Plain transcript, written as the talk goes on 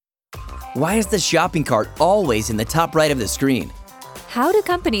Why is the shopping cart always in the top right of the screen? How do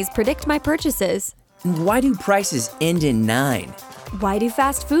companies predict my purchases? Why do prices end in 9? Why do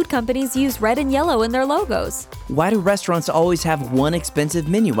fast food companies use red and yellow in their logos? Why do restaurants always have one expensive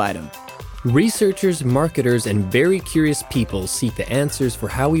menu item? Researchers, marketers, and very curious people seek the answers for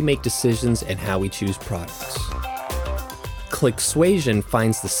how we make decisions and how we choose products. Clicksuasion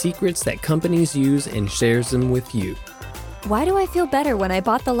finds the secrets that companies use and shares them with you. Why do I feel better when I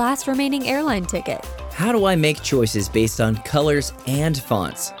bought the last remaining airline ticket? How do I make choices based on colors and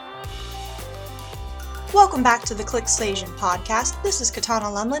fonts? Welcome back to the Clicksuasion podcast. This is Katana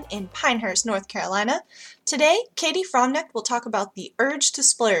Lumlin in Pinehurst, North Carolina. Today, Katie Fromnecht will talk about the urge to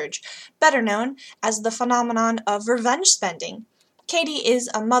splurge, better known as the phenomenon of revenge spending. Katie is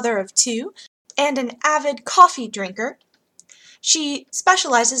a mother of 2 and an avid coffee drinker. She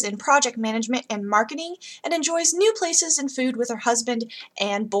specializes in project management and marketing and enjoys new places and food with her husband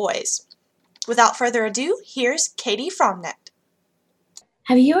and boys. Without further ado, here's Katie Fromnecht.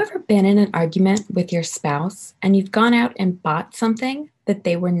 Have you ever been in an argument with your spouse and you've gone out and bought something that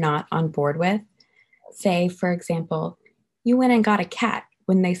they were not on board with? Say, for example, you went and got a cat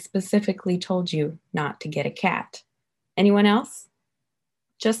when they specifically told you not to get a cat. Anyone else?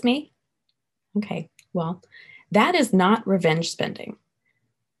 Just me? Okay, well, that is not revenge spending.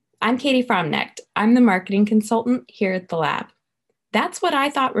 I'm Katie Fromnecht. I'm the marketing consultant here at the lab. That's what I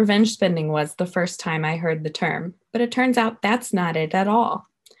thought revenge spending was the first time I heard the term, but it turns out that's not it at all.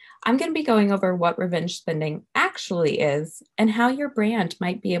 I'm going to be going over what revenge spending actually is and how your brand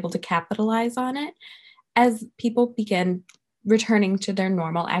might be able to capitalize on it as people begin returning to their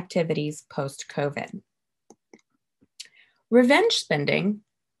normal activities post-COVID. Revenge spending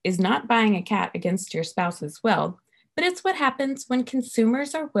is not buying a cat against your spouse's will, but it's what happens when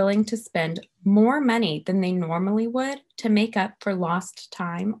consumers are willing to spend more money than they normally would to make up for lost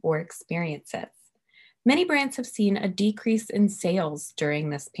time or experiences. Many brands have seen a decrease in sales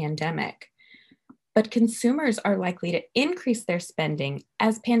during this pandemic, but consumers are likely to increase their spending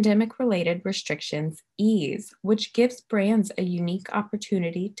as pandemic-related restrictions ease, which gives brands a unique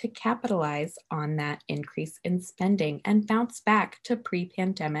opportunity to capitalize on that increase in spending and bounce back to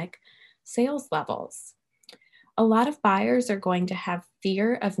pre-pandemic sales levels. A lot of buyers are going to have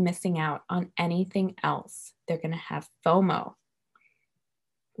fear of missing out on anything else. They're going to have FOMO,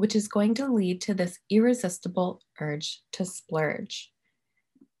 which is going to lead to this irresistible urge to splurge.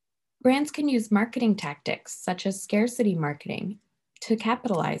 Brands can use marketing tactics such as scarcity marketing to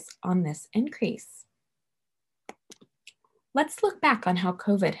capitalize on this increase. Let's look back on how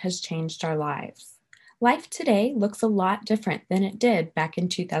COVID has changed our lives. Life today looks a lot different than it did back in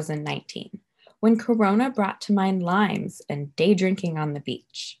 2019. When Corona brought to mind limes and day drinking on the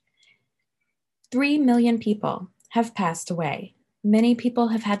beach. 3 million people have passed away. Many people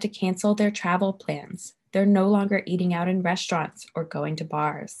have had to cancel their travel plans. They're no longer eating out in restaurants or going to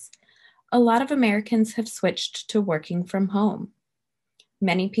bars. A lot of Americans have switched to working from home.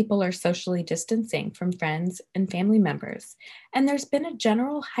 Many people are socially distancing from friends and family members, and there's been a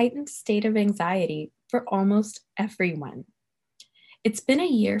general heightened state of anxiety for almost everyone. It's been a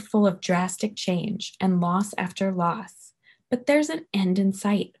year full of drastic change and loss after loss, but there's an end in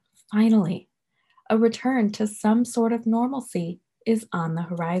sight, finally. A return to some sort of normalcy is on the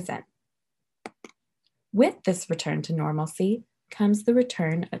horizon. With this return to normalcy comes the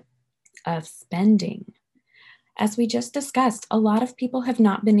return of spending. As we just discussed, a lot of people have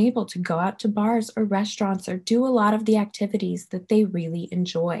not been able to go out to bars or restaurants or do a lot of the activities that they really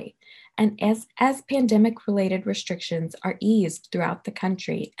enjoy. And as pandemic-related restrictions are eased throughout the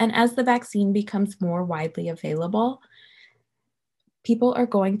country, and as the vaccine becomes more widely available, people are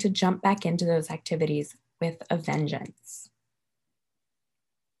going to jump back into those activities with a vengeance.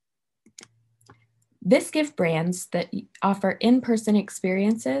 This gives brands that offer in-person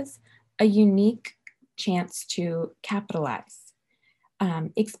experiences a unique chance to capitalize.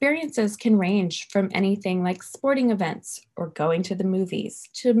 Experiences can range from anything like sporting events or going to the movies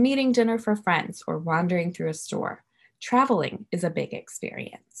to meeting dinner for friends or wandering through a store. Traveling is a big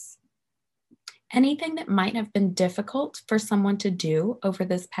experience. Anything that might have been difficult for someone to do over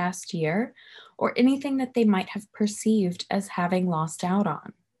this past year, or anything that they might have perceived as having lost out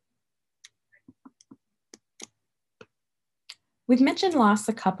on. We've mentioned loss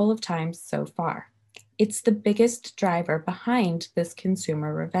a couple of times so far. It's the biggest driver behind this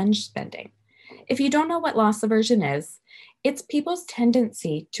consumer revenge spending. If you don't know what loss aversion is, it's people's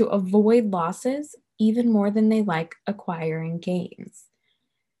tendency to avoid losses even more than they like acquiring gains.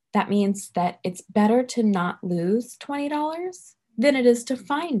 That means that it's better to not lose $20 than it is to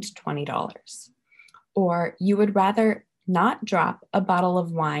find $20. Or you would rather not drop a bottle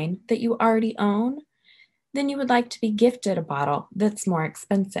of wine that you already own, then you would like to be gifted a bottle that's more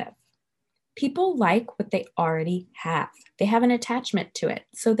expensive. People like what they already have. They have an attachment to it,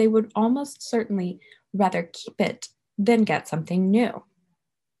 so they would almost certainly rather keep it than get something new.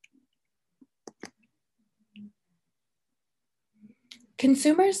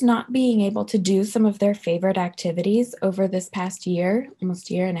 Consumers not being able to do some of their favorite activities over this past year, almost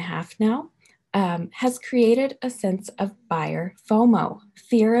a year and a half now, has created a sense of buyer FOMO,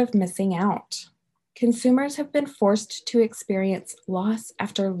 fear of missing out. Consumers have been forced to experience loss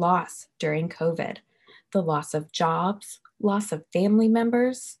after loss during COVID. The loss of jobs, loss of family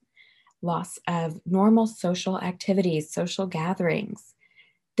members, loss of normal social activities, social gatherings.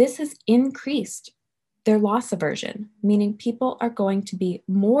 This has increased their loss aversion, meaning people are going to be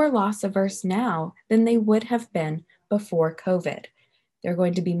more loss averse now than they would have been before COVID. They're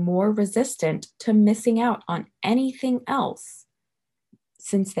going to be more resistant to missing out on anything else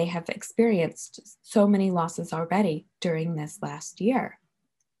since they have experienced so many losses already during this last year.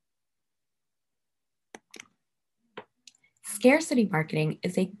 Scarcity marketing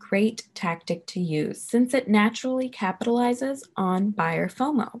is a great tactic to use since it naturally capitalizes on buyer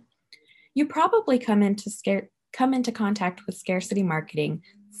FOMO. You probably come into contact with scarcity marketing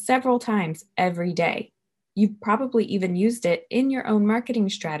several times every day. You've probably even used it in your own marketing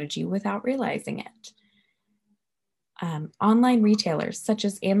strategy without realizing it. Online retailers such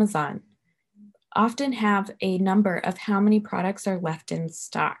as Amazon often have a number of how many products are left in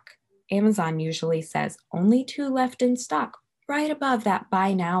stock. Amazon usually says only 2 left in stock right above that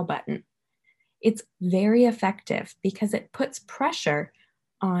buy now button. It's very effective because it puts pressure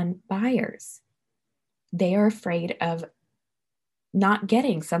on buyers. They are afraid of not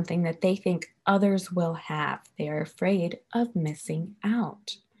getting something that they think others will have. They are afraid of missing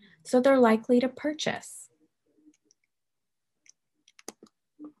out. So they're likely to purchase.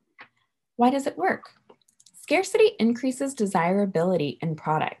 Why does it work? Scarcity increases desirability in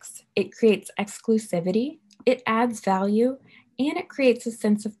products. It creates exclusivity, it adds value, and it creates a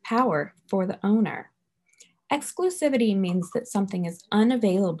sense of power for the owner. Exclusivity means that something is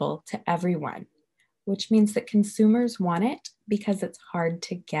unavailable to everyone, which means that consumers want it because it's hard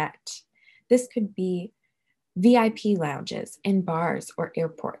to get. This could be VIP lounges in bars or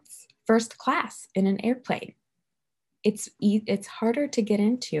airports, first class in an airplane. It's harder to get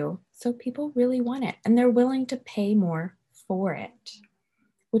into, so people really want it, and they're willing to pay more for it,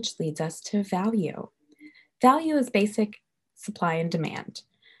 which leads us to value. Value is basic supply and demand.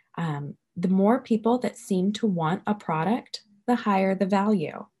 The more people that seem to want a product, the higher the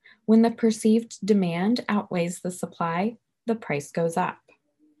value. When the perceived demand outweighs the supply, the price goes up.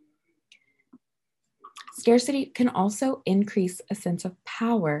 Scarcity can also increase a sense of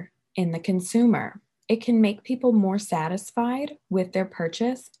power in the consumer. It can make people more satisfied with their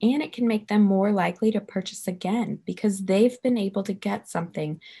purchase, and it can make them more likely to purchase again because they've been able to get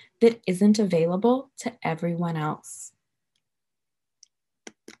something that isn't available to everyone else.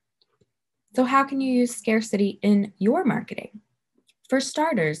 So how can you use scarcity in your marketing? For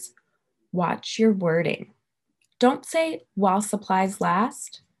starters, watch your wording. Don't say while supplies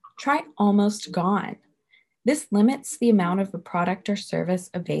last, try almost gone. This limits the amount of a product or service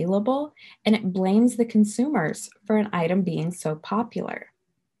available, and it blames the consumers for an item being so popular.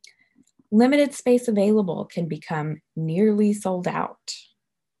 Limited space available can become nearly sold out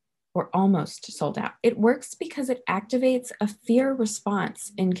or almost sold out. It works because it activates a fear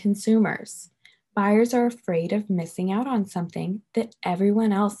response in consumers. Buyers are afraid of missing out on something that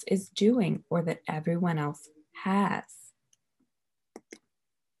everyone else is doing or that everyone else has.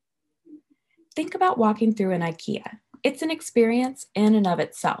 Think about walking through an IKEA. It's an experience in and of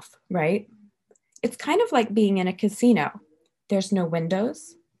itself, right? It's kind of like being in a casino. There's no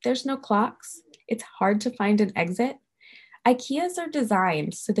windows, there's no clocks, it's hard to find an exit. IKEAs are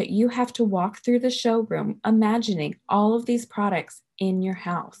designed so that you have to walk through the showroom imagining all of these products in your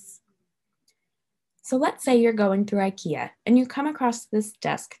house. So let's say you're going through IKEA and you come across this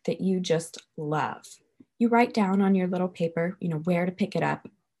desk that you just love. You write down on your little paper, where to pick it up.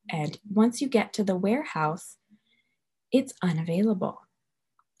 And once you get to the warehouse, it's unavailable.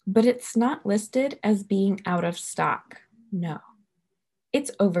 But it's not listed as being out of stock. No,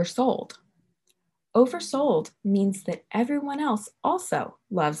 it's oversold. Oversold means that everyone else also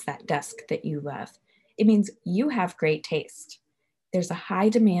loves that desk that you love. It means you have great taste. There's a high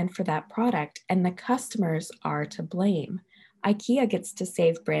demand for that product, and the customers are to blame. IKEA gets to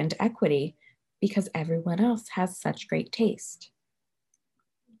save brand equity because everyone else has such great taste.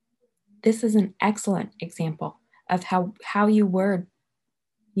 This is an excellent example of how you word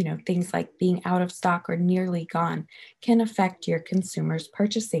Things like being out of stock or nearly gone can affect your consumers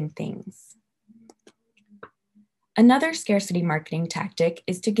purchasing things. Another scarcity marketing tactic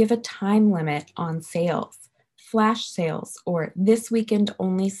is to give a time limit on sales. Flash sales or this weekend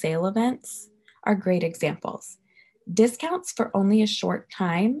only sale events are great examples. Discounts for only a short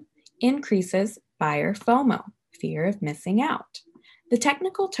time increases buyer FOMO, fear of missing out. The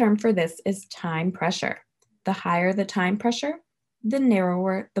technical term for this is time pressure. The higher the time pressure, the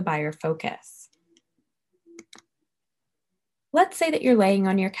narrower the buyer focus. Let's say that you're laying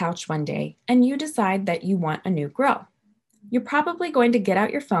on your couch one day and you decide that you want a new grill. You're probably going to get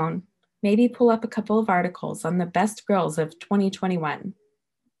out your phone, maybe pull up a couple of articles on the best grills of 2021.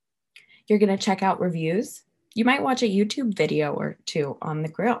 You're going to check out reviews. You might watch a YouTube video or two on the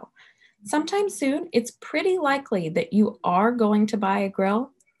grill. Sometime soon, it's pretty likely that you are going to buy a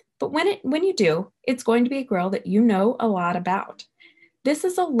grill, but when you do, it's going to be a grill that you know a lot about. This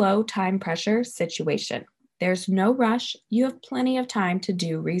is a low time pressure situation. There's no rush. You have plenty of time to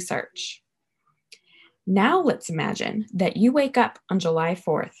do research. Now let's imagine that you wake up on July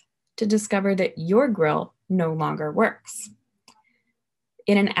 4th to discover that your grill no longer works.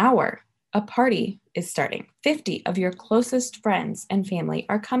 In an hour, a party is starting. 50 of your closest friends and family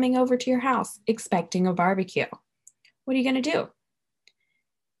are coming over to your house expecting a barbecue. What are you going to do?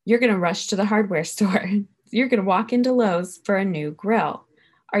 You're going to rush to the hardware store. You're going to walk into Lowe's for a new grill.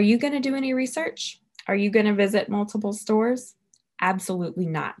 Are you going to do any research? Are you going to visit multiple stores? Absolutely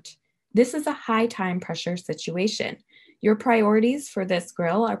not. This is a high time pressure situation. Your priorities for this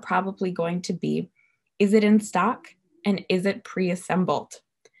grill are probably going to be, is it in stock and is it pre-assembled?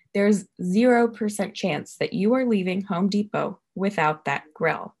 There's 0% chance that you are leaving Home Depot without that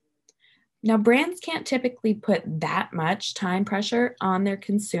grill. Now, brands can't typically put that much time pressure on their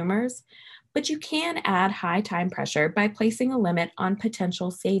consumers, but you can add high time pressure by placing a limit on potential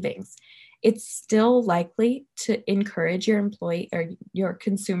savings. It's still likely to encourage your employee or your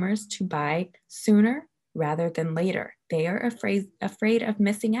consumers to buy sooner rather than later. They are afraid of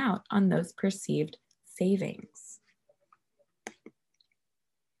missing out on those perceived savings.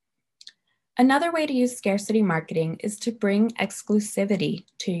 Another way to use scarcity marketing is to bring exclusivity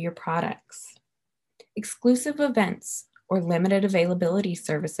to your products. Exclusive events or limited availability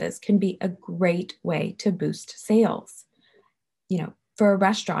services can be a great way to boost sales. For a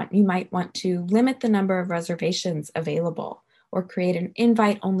restaurant, you might want to limit the number of reservations available or create an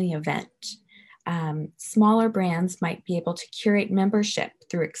invite-only event. Smaller brands might be able to curate membership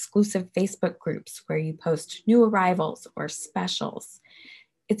through exclusive Facebook groups where you post new arrivals or specials.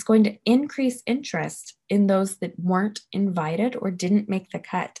 It's going to increase interest in those that weren't invited or didn't make the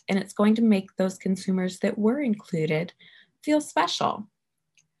cut, and it's going to make those consumers that were included feel special.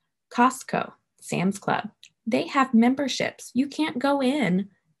 Costco, Sam's Club, they have memberships. You can't go in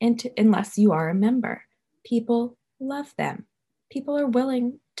unless you are a member. People love them. People are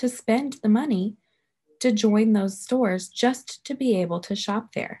willing to spend the money to join those stores just to be able to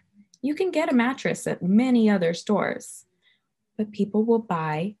shop there. You can get a mattress at many other stores, but people will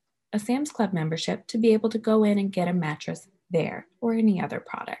buy a Sam's Club membership to be able to go in and get a mattress there or any other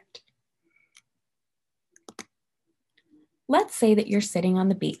product. Let's say that you're sitting on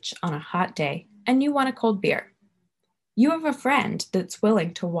the beach on a hot day and you want a cold beer. You have a friend that's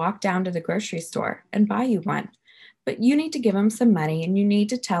willing to walk down to the grocery store and buy you one, but you need to give him some money and you need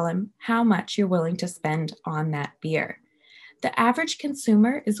to tell him how much you're willing to spend on that beer. The average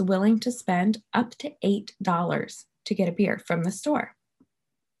consumer is willing to spend up to $8 to get a beer from the store.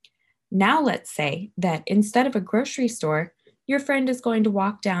 Now let's say that instead of a grocery store, your friend is going to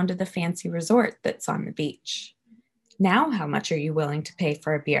walk down to the fancy resort that's on the beach. Now how much are you willing to pay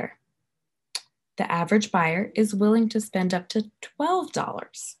for a beer? The average buyer is willing to spend up to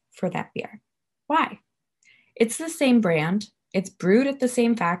 $12 for that beer. Why? It's the same brand, it's brewed at the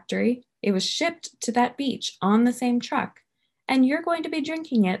same factory, it was shipped to that beach on the same truck, and you're going to be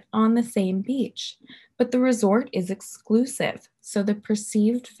drinking it on the same beach. But the resort is exclusive, so the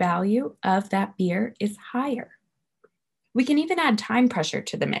perceived value of that beer is higher. We can even add time pressure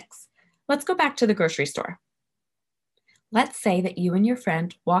to the mix. Let's go back to the grocery store. Let's say that you and your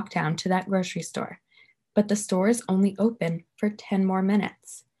friend walk down to that grocery store, but the store is only open for 10 more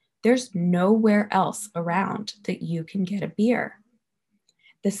minutes. There's nowhere else around that you can get a beer.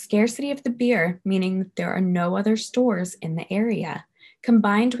 The scarcity of the beer, meaning that there are no other stores in the area,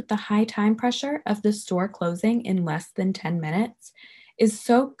 combined with the high time pressure of the store closing in less than 10 minutes, is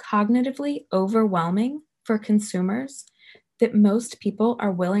so cognitively overwhelming for consumers that most people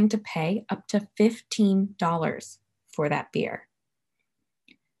are willing to pay up to $15 for that beer.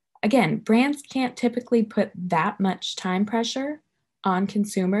 Again, brands can't typically put that much time pressure On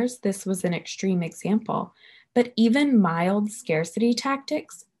consumers, this was an extreme example, but even mild scarcity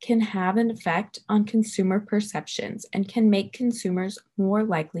tactics can have an effect on consumer perceptions and can make consumers more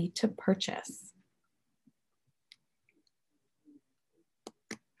likely to purchase.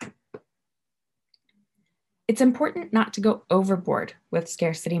 It's important not to go overboard with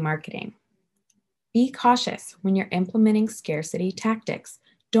scarcity marketing. Be cautious when you're implementing scarcity tactics.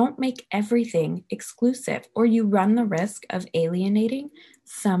 Don't make everything exclusive, or you run the risk of alienating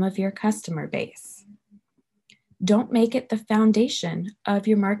some of your customer base. Don't make it the foundation of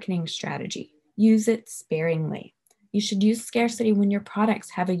your marketing strategy. Use it sparingly. You should use scarcity when your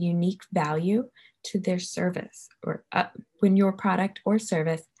products have a unique value to their service, or when your product or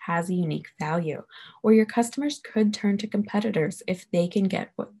service has a unique value, or your customers could turn to competitors if they can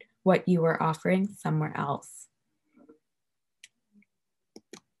get what you are offering somewhere else.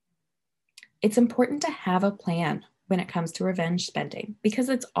 It's important to have a plan when it comes to revenge spending because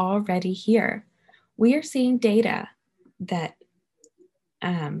it's already here. We are seeing data that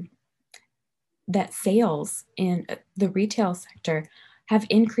sales in the retail sector have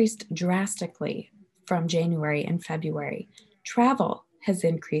increased drastically from January and February. Travel has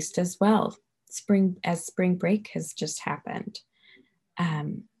increased as well, spring break has just happened.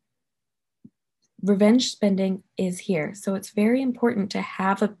 Revenge spending is here, so it's very important to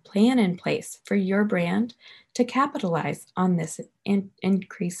have a plan in place for your brand to capitalize on this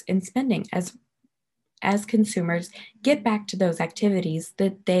increase in spending as consumers get back to those activities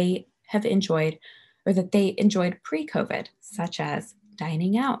that they have enjoyed or that they enjoyed pre-COVID, such as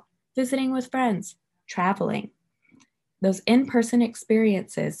dining out, visiting with friends, traveling. Those in-person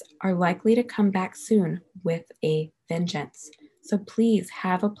experiences are likely to come back soon with a vengeance. So please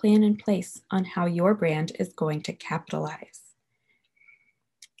have a plan in place on how your brand is going to capitalize.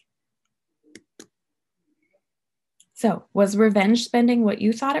 So, was revenge spending what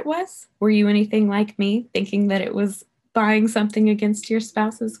you thought it was? Were you anything like me, thinking that it was buying something against your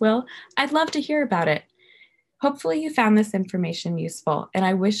spouse's will? I'd love to hear about it. Hopefully you found this information useful, and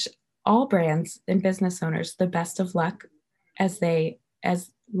I wish all brands and business owners the best of luck as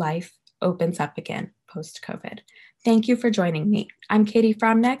life opens up again post-COVID. Thank you for joining me. I'm Katie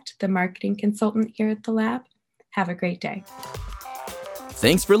Fromnecht, the marketing consultant here at the lab. Have a great day.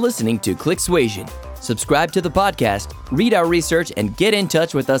 Thanks for listening to ClickSuasion. Subscribe to the podcast, read our research, and get in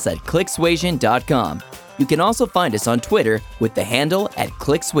touch with us at clicksuasion.com. You can also find us on Twitter with the handle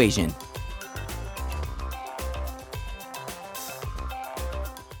 @ClickSuasion.